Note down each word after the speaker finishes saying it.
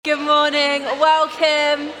Good morning,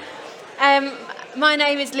 welcome. My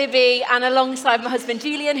name is Libby, and alongside my husband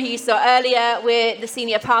Julian, who you saw earlier, we're the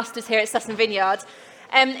senior pastors here at Sutton Vineyard.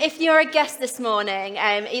 If you're a guest this morning,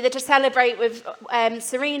 either to celebrate with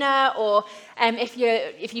Serena or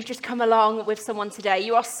if you've just come along with someone today,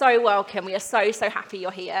 you are so welcome. We are so happy you're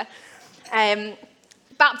here.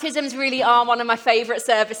 Baptisms really are one of my favourite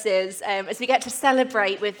services as we get to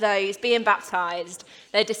celebrate with those being baptised,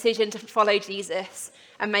 their decision to follow Jesus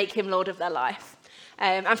and make him Lord of their life.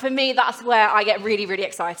 And for me, that's where I get really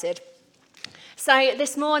excited. So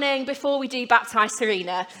this morning, before we do baptise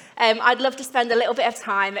Serena, I'd love to spend a little bit of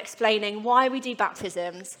time explaining why we do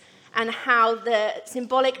baptisms and how the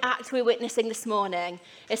symbolic act we're witnessing this morning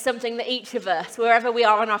is something that each of us, wherever we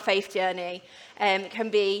are on our faith journey,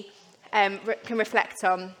 can reflect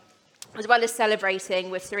on, as well as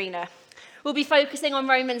celebrating with Serena. We'll be focusing on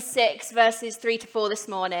Romans 6, verses 3 to 4 this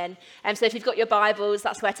morning. So if you've got your Bibles,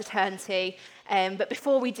 that's where to turn to. But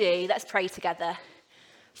before we do, let's pray together.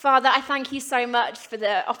 Father, I thank you so much for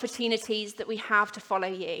the opportunities that we have to follow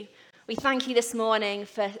you. We thank you this morning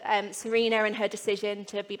for Serena and her decision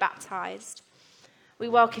to be baptised. We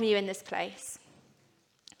welcome you in this place.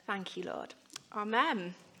 Thank you, Lord.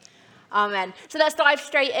 Amen. Amen. So let's dive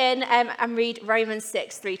straight in and read Romans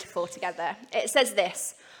 6, 3 to 4 together. It says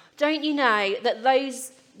this: "Don't you know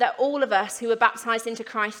that all of us who were baptized into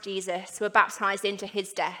Christ Jesus were baptized into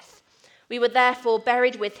his death? We were therefore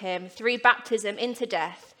buried with him through baptism into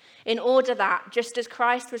death, in order that, just as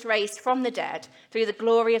Christ was raised from the dead through the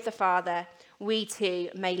glory of the Father, we too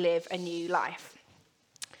may live a new life."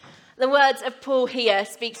 The words of Paul here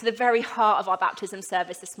speak to the very heart of our baptism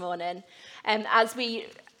service this morning. As we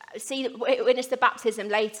witness the baptism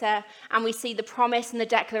later, and we see the promise and the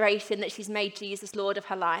declaration that she's made Jesus Lord of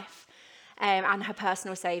her life and her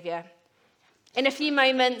personal saviour. In a few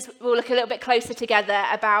moments, we'll look a little bit closer together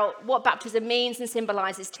about what baptism means and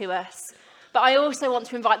symbolises to us. But I also want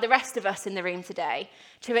to invite the rest of us in the room today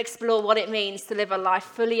to explore what it means to live a life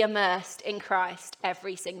fully immersed in Christ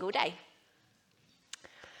every single day.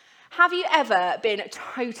 Have you ever been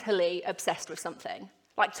totally obsessed with something?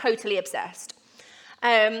 Like totally obsessed?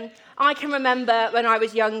 I can remember when I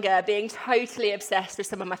was younger being totally obsessed with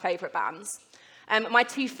some of my favourite bands. My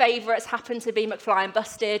two favourites happen to be McFly and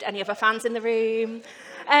Busted. Any other fans in the room?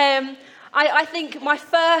 I think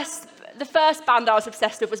the first band I was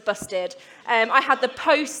obsessed with was Busted. I had the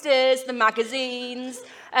posters, the magazines,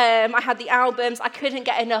 I had the albums. I couldn't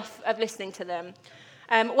get enough of listening to them.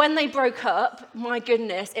 When they broke up, my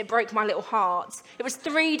goodness, it broke my little heart. It was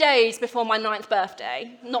 3 days before my 9th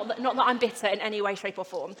birthday. Not that I'm bitter in any way, shape or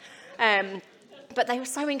form. But they were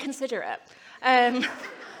so inconsiderate.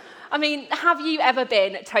 I mean, have you ever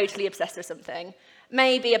been totally obsessed with something?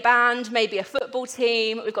 Maybe a band, maybe a football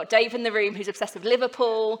team. We've got Dave in the room who's obsessed with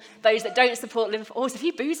Liverpool. Those that don't support Liverpool. Oh, there's a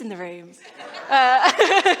few boos in the room.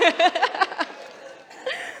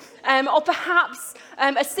 Or perhaps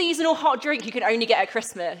a seasonal hot drink you can only get at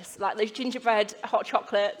Christmas, like those gingerbread hot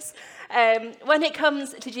chocolates. When it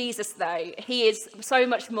comes to Jesus, though, he is so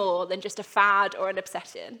much more than just a fad or an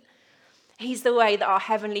obsession. He's the way that our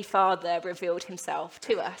Heavenly Father revealed himself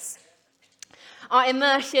to us. Our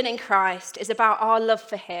immersion in Christ is about our love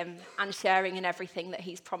for him and sharing in everything that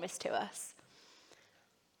he's promised to us.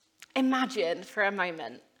 Imagine for a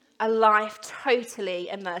moment a life totally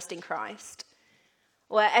immersed in Christ,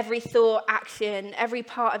 where every thought, action, every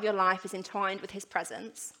part of your life is entwined with his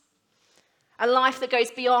presence. A life that goes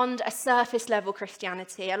beyond a surface level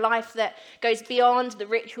Christianity, a life that goes beyond the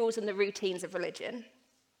rituals and the routines of religion.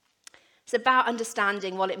 It's about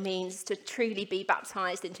understanding what it means to truly be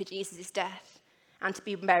baptized into Jesus' death and to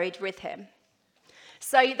be buried with him.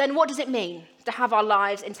 So then what does it mean to have our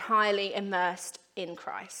lives entirely immersed in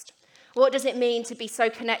Christ? What does it mean to be so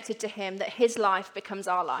connected to him that his life becomes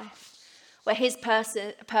our life? Where his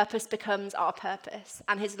purpose becomes our purpose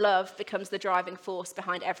and his love becomes the driving force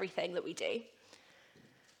behind everything that we do.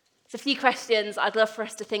 It's a few questions I'd love for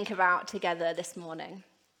us to think about together this morning.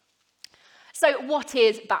 So what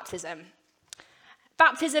is baptism?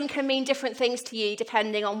 Baptism can mean different things to you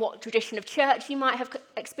depending on what tradition of church you might have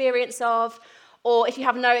experience of, or if you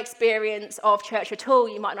have no experience of church at all,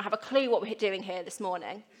 you might not have a clue what we're doing here this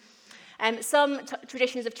morning. Some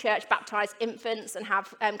traditions of church baptise infants and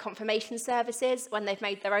have confirmation services when they've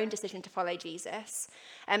made their own decision to follow Jesus.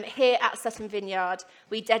 Here at Sutton Vineyard,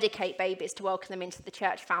 we dedicate babies to welcome them into the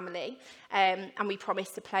church family, and we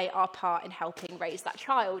promise to play our part in helping raise that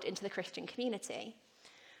child into the Christian community.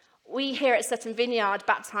 We here at Sutton Vineyard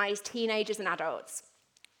baptise teenagers and adults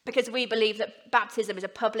because we believe that baptism is a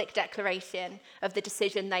public declaration of the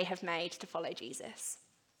decision they have made to follow Jesus.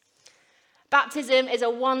 Baptism is a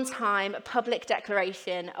one-time public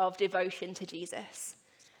declaration of devotion to Jesus,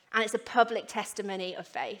 and it's a public testimony of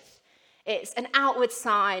faith. It's an outward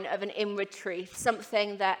sign of an inward truth,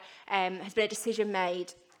 something that has been a decision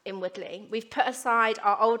made inwardly. We've put aside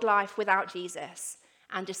our old life without Jesus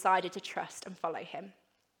and decided to trust and follow him.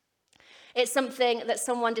 It's something that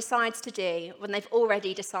someone decides to do when they've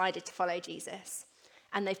already decided to follow Jesus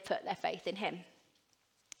and they've put their faith in him.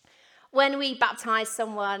 When we baptize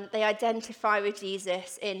someone, they identify with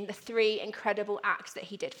Jesus in the three incredible acts that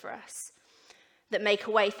he did for us, that make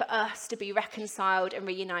a way for us to be reconciled and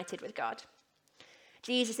reunited with God.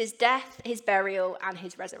 Jesus' death, his burial, and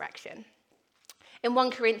his resurrection. In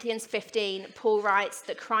 1 Corinthians 15, Paul writes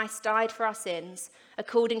that Christ died for our sins,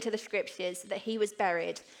 according to the scriptures, that he was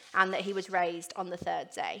buried, and that he was raised on the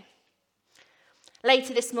third day.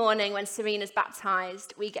 Later this morning, when Serena's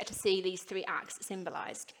baptized, we get to see these three acts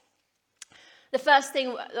symbolized. The first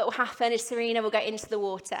thing that will happen is Serena will get into the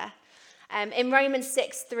water. In Romans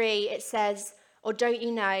 6:3, it says, "Or don't you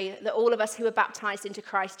know that all of us who were baptized into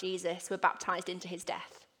Christ Jesus were baptized into his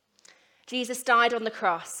death?" Jesus died on the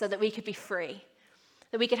cross so that we could be free,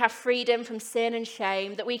 that we could have freedom from sin and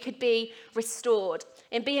shame, that we could be restored.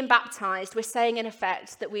 In being baptized, we're saying in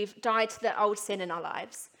effect that we've died to the old sin in our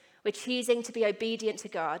lives. We're choosing to be obedient to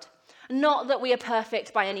God. Not that we are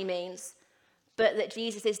perfect by any means, but that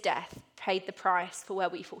Jesus' death paid the price for where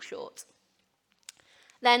we fall short.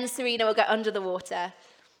 Then Serena will go under the water.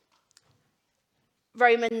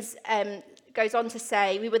 Romans goes on to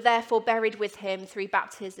say, "We were therefore buried with him through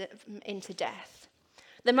baptism into death."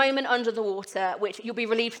 The moment under the water, which you'll be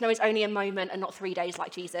relieved to know is only a moment and not 3 days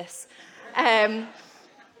like Jesus,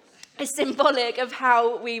 is symbolic of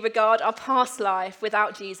how we regard our past life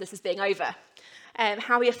without Jesus as being over.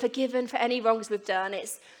 How we are forgiven for any wrongs we've done.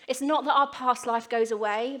 It's not that our past life goes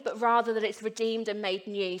away, but rather that it's redeemed and made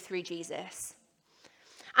new through Jesus.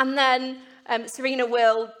 And then Serena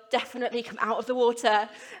will definitely come out of the water,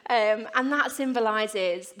 and that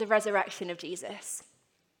symbolizes the resurrection of Jesus.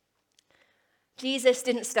 Jesus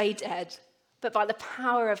didn't stay dead, but by the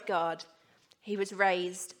power of God, he was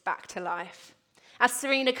raised back to life. As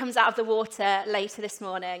Serena comes out of the water later this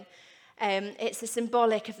morning, it's a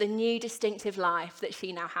symbolic of the new distinctive life that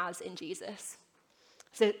she now has in Jesus.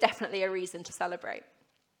 So definitely a reason to celebrate.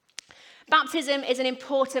 Baptism is an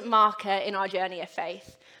important marker in our journey of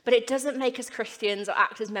faith, but it doesn't make us Christians or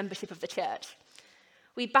act as membership of the church.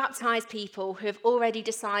 We baptize people who have already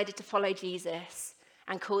decided to follow Jesus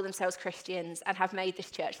and call themselves Christians and have made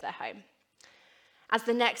this church their home, as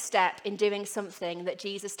the next step in doing something that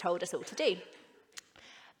Jesus told us all to do.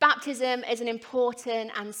 Baptism is an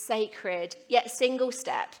important and sacred, yet single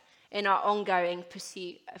step in our ongoing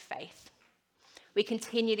pursuit of faith. We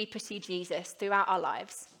continually pursue Jesus throughout our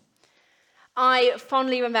lives. I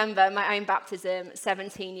fondly remember my own baptism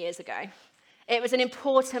 17 years ago. It was an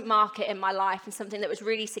important marker in my life and something that was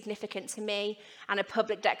really significant to me and a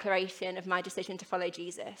public declaration of my decision to follow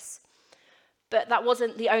Jesus. But that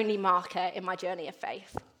wasn't the only marker in my journey of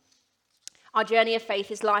faith. Our journey of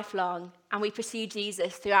faith is lifelong, and we pursue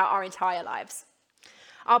Jesus throughout our entire lives.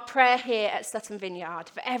 Our prayer here at Sutton Vineyard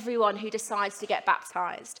for everyone who decides to get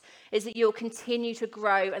baptized is that you'll continue to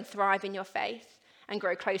grow and thrive in your faith and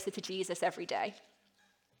grow closer to Jesus every day.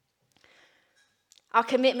 Our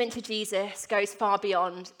commitment to Jesus goes far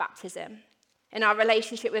beyond baptism. In our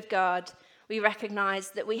relationship with God, we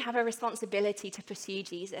recognize that we have a responsibility to pursue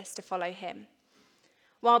Jesus, to follow him.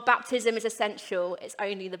 While baptism is essential, it's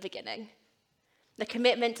only the beginning. The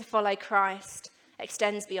commitment to follow Christ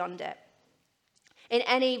extends beyond it. In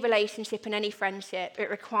any relationship and any friendship, it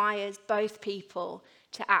requires both people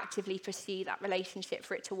to actively pursue that relationship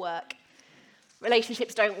for it to work.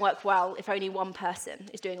 Relationships don't work well if only one person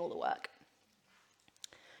is doing all the work.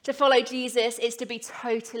 To follow Jesus is to be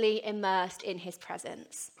totally immersed in his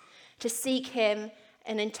presence, to seek him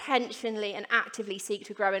and intentionally and actively seek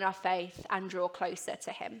to grow in our faith and draw closer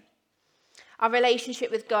to him. Our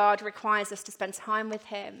relationship with God requires us to spend time with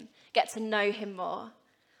him, get to know him more.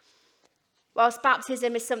 Whilst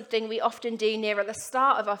baptism is something we often do near at the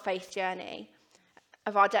start of our faith journey,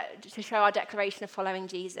 to show our declaration of following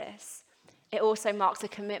Jesus, it also marks a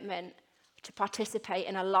commitment to participate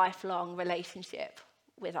in a lifelong relationship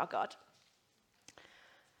with our God.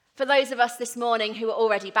 For those of us this morning who are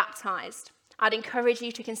already baptized, I'd encourage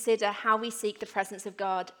you to consider how we seek the presence of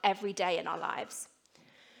God every day in our lives.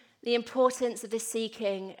 The importance of this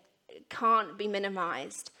seeking can't be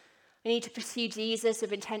minimized. We need to pursue Jesus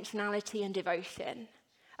with intentionality and devotion,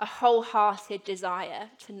 a wholehearted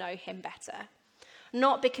desire to know him better.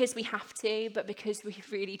 Not because we have to, but because we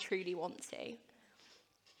really, truly want to.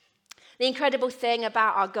 The incredible thing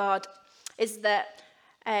about our God is that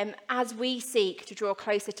as we seek to draw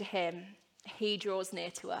closer to him, he draws near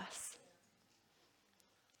to us.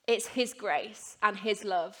 It's his grace and his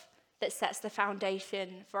love that sets the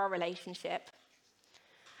foundation for our relationship.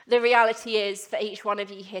 The reality is for each one of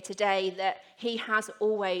you here today that he has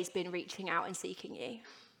always been reaching out and seeking you.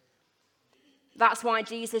 That's why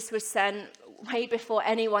Jesus was sent way before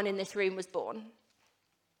anyone in this room was born.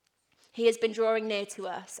 He has been drawing near to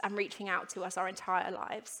us and reaching out to us our entire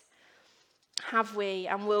lives. Have we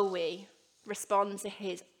and will we respond to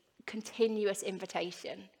his continuous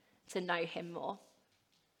invitation to know him more?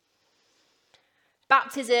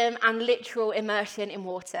 Baptism and literal immersion in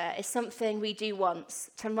water is something we do once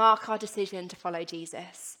to mark our decision to follow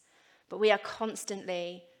Jesus, but we are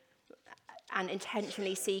constantly and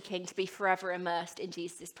intentionally seeking to be forever immersed in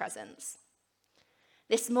Jesus' presence.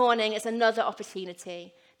 This morning is another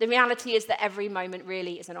opportunity. The reality is that every moment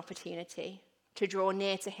really is an opportunity to draw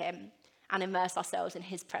near to him and immerse ourselves in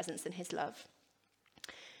his presence and his love.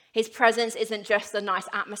 His presence isn't just a nice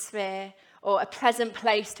atmosphere or a pleasant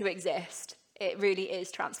place to exist. It really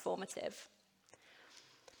is transformative.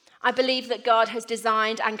 I believe that God has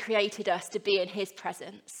designed and created us to be in his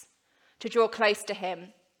presence, to draw close to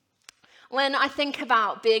him. When I think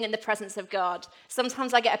about being in the presence of God,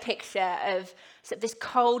 sometimes I get a picture of this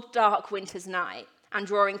cold, dark winter's night and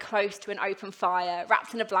drawing close to an open fire,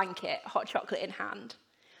 wrapped in a blanket, hot chocolate in hand.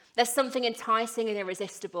 There's something enticing and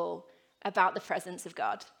irresistible about the presence of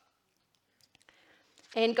God.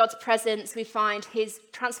 In God's presence, we find his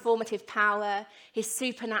transformative power, his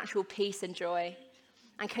supernatural peace and joy,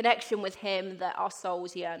 and connection with him that our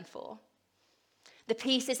souls yearn for. The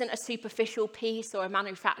peace isn't a superficial peace or a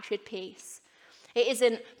manufactured peace. It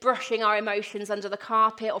isn't brushing our emotions under the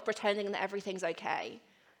carpet or pretending that everything's okay,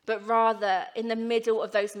 but rather in the middle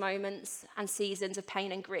of those moments and seasons of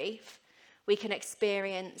pain and grief, we can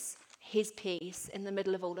experience his peace in the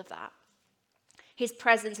middle of all of that. His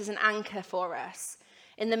presence is an anchor for us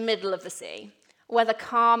in the middle of the sea, whether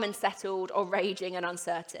calm and settled or raging and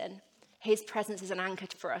uncertain. His presence is an anchor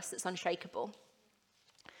for us that's unshakable.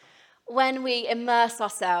 When we immerse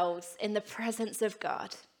ourselves in the presence of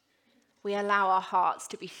God, we allow our hearts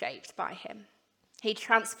to be shaped by him. He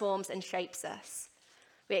transforms and shapes us.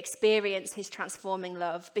 We experience his transforming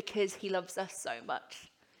love because he loves us so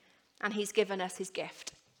much, and he's given us his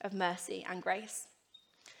gift of mercy and grace.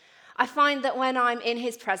 I find that when I'm in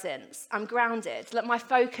his presence, I'm grounded, that my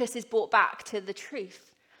focus is brought back to the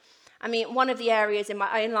truth. I mean, one of the areas in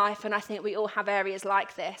my own life, and I think we all have areas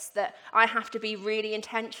like this, that I have to be really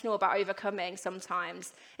intentional about overcoming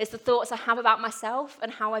sometimes, is the thoughts I have about myself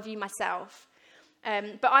and how I view myself.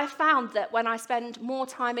 But I've found that when I spend more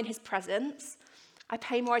time in his presence, I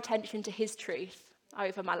pay more attention to his truth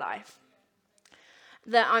over my life.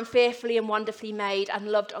 That I'm fearfully and wonderfully made and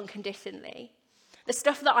loved unconditionally. The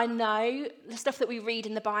stuff that I know, the stuff that we read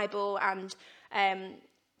in the Bible and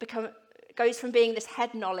goes from being this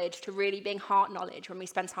head knowledge to really being heart knowledge when we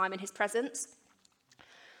spend time in his presence.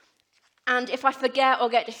 And if I forget or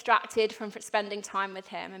get distracted from spending time with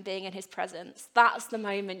him and being in his presence, that's the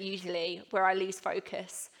moment usually where I lose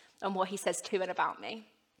focus on what he says to and about me.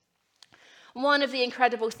 One of the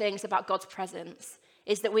incredible things about God's presence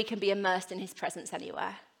is that we can be immersed in his presence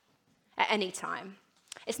anywhere, at any time.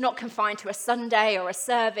 It's not confined to a Sunday or a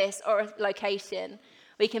service or a location.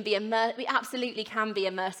 We absolutely can be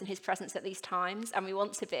immersed in his presence at these times, and we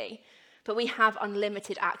want to be, but we have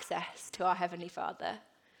unlimited access to our Heavenly Father.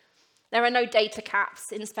 There are no data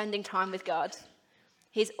caps in spending time with God.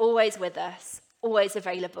 He's always with us, always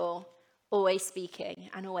available, always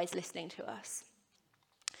speaking, and always listening to us.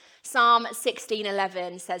 Psalm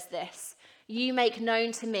 16:11 says this, "You make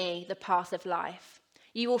known to me the path of life.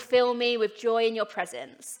 You will fill me with joy in your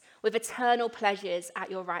presence, with eternal pleasures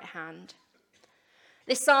at your right hand."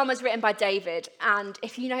 This psalm was written by David, and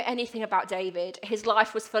if you know anything about David, his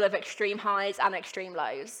life was full of extreme highs and extreme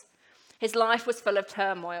lows. His life was full of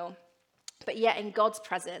turmoil, but yet in God's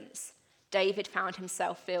presence, David found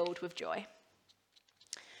himself filled with joy.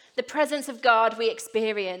 The presence of God we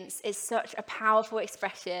experience is such a powerful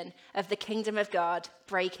expression of the kingdom of God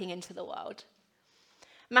breaking into the world.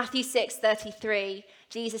 Matthew 6:33,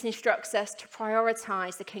 Jesus instructs us to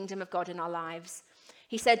prioritize the kingdom of God in our lives.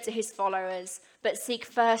 He said to his followers, "But seek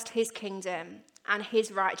first his kingdom and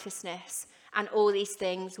his righteousness, and all these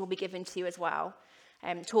things will be given to you as well."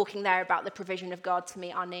 Talking there about the provision of God to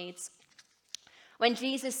meet our needs. When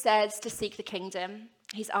Jesus says to seek the kingdom,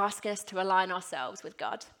 he's asking us to align ourselves with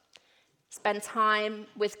God. Spend time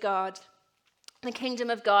with God. The kingdom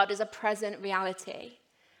of God is a present reality,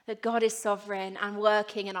 that God is sovereign and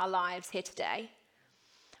working in our lives here today.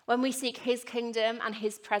 When we seek his kingdom and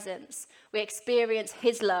his presence, we experience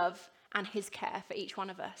his love and his care for each one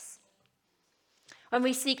of us. When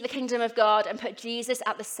we seek the kingdom of God and put Jesus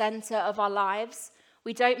at the center of our lives,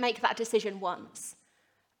 we don't make that decision once,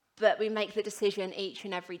 but we make the decision each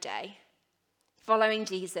and every day. Following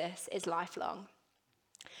Jesus is lifelong.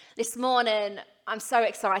 This morning, I'm so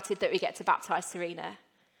excited that we get to baptize Serena.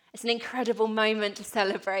 It's an incredible moment to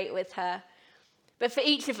celebrate with her. But for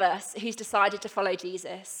each of us who's decided to follow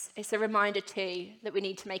Jesus, it's a reminder too that we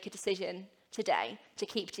need to make a decision today to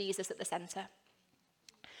keep Jesus at the center.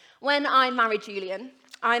 When I married Julian,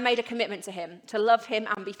 I made a commitment to him, to love him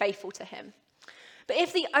and be faithful to him. But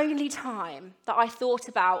if the only time that I thought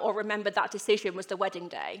about or remembered that decision was the wedding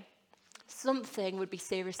day, something would be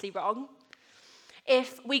seriously wrong.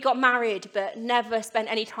 If we got married but never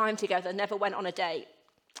spent any time together, never went on a date,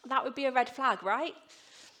 that would be a red flag, right?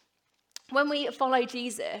 When we follow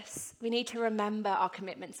Jesus, we need to remember our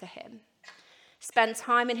commitment to him. Spend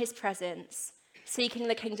time in his presence, seeking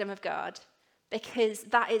the kingdom of God, because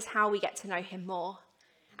that is how we get to know him more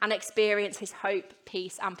and experience his hope,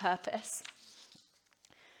 peace, and purpose.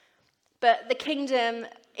 But the kingdom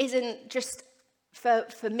isn't just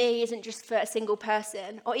for me, isn't just for a single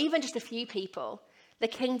person or even just a few people. The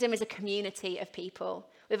kingdom is a community of people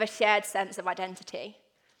with a shared sense of identity.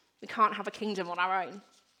 We can't have a kingdom on our own.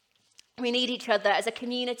 We need each other as a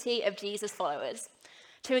community of Jesus followers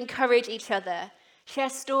to encourage each other, share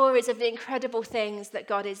stories of the incredible things that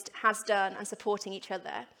God has done and supporting each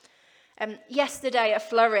other. Yesterday at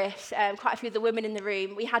Flourish, quite a few of the women in the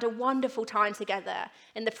room, we had a wonderful time together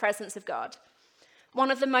in the presence of God.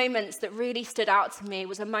 One of the moments that really stood out to me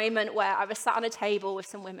was a moment where I was sat on a table with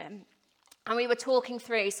some women and we were talking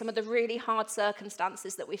through some of the really hard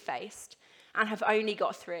circumstances that we faced and have only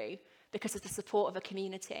got through because of the support of a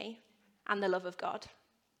community and the love of God.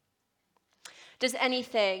 Does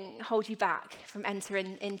anything hold you back from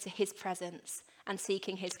entering into his presence and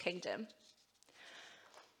seeking his kingdom?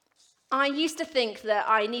 I used to think that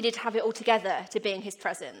I needed to have it all together to be in his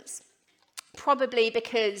presence. Probably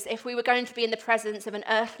because if we were going to be in the presence of an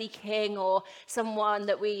earthly king or someone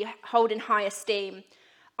that we hold in high esteem,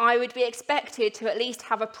 I would be expected to at least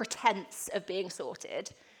have a pretense of being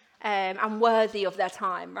sorted and worthy of their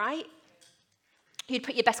time, right? You'd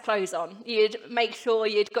put your best clothes on. You'd make sure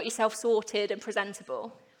you'd got yourself sorted and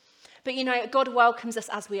presentable. But God welcomes us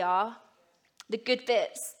as we are. The good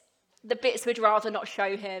bits, the bits we'd rather not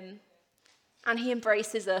show him. And he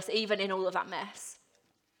embraces us even in all of that mess.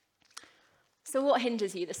 So what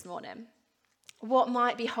hinders you this morning? What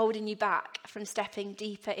might be holding you back from stepping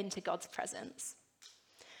deeper into God's presence?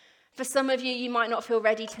 For some of you, you might not feel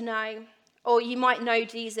ready to know, or you might know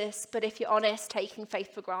Jesus, but if you're honest, taking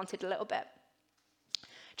faith for granted a little bit.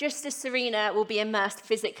 Just as Serena will be immersed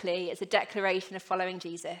physically as a declaration of following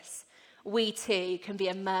Jesus, we too can be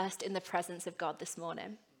immersed in the presence of God this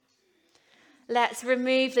morning. Let's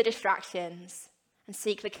remove the distractions and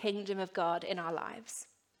seek the kingdom of God in our lives.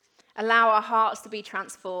 Allow our hearts to be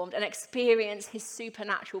transformed and experience his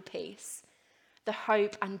supernatural peace, the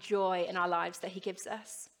hope and joy in our lives that he gives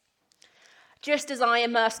us. Just as I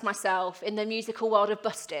immersed myself in the musical world of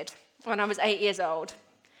Busted when I was 8 years old,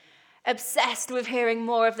 obsessed with hearing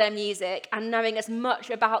more of their music and knowing as much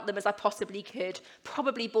about them as I possibly could,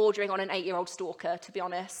 probably bordering on an 8-year-old stalker, to be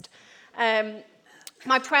honest.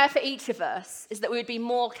 My prayer for each of us is that we would be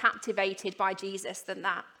more captivated by Jesus than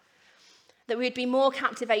that we would be more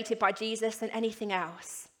captivated by Jesus than anything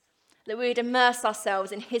else, that we would immerse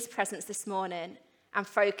ourselves in his presence this morning and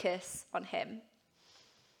focus on him.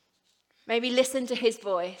 Maybe listen to his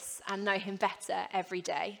voice and know him better every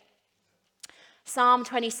day. Psalm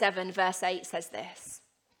 27 verse 8 says this: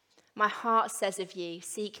 "My heart says of you,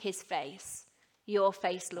 seek his face. Your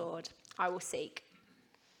face, Lord, I will seek."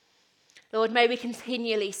 Lord, may we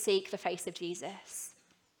continually seek the face of Jesus,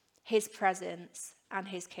 his presence and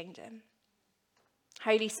his kingdom.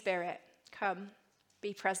 Holy Spirit, come,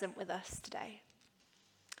 be present with us today.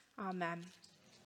 Amen.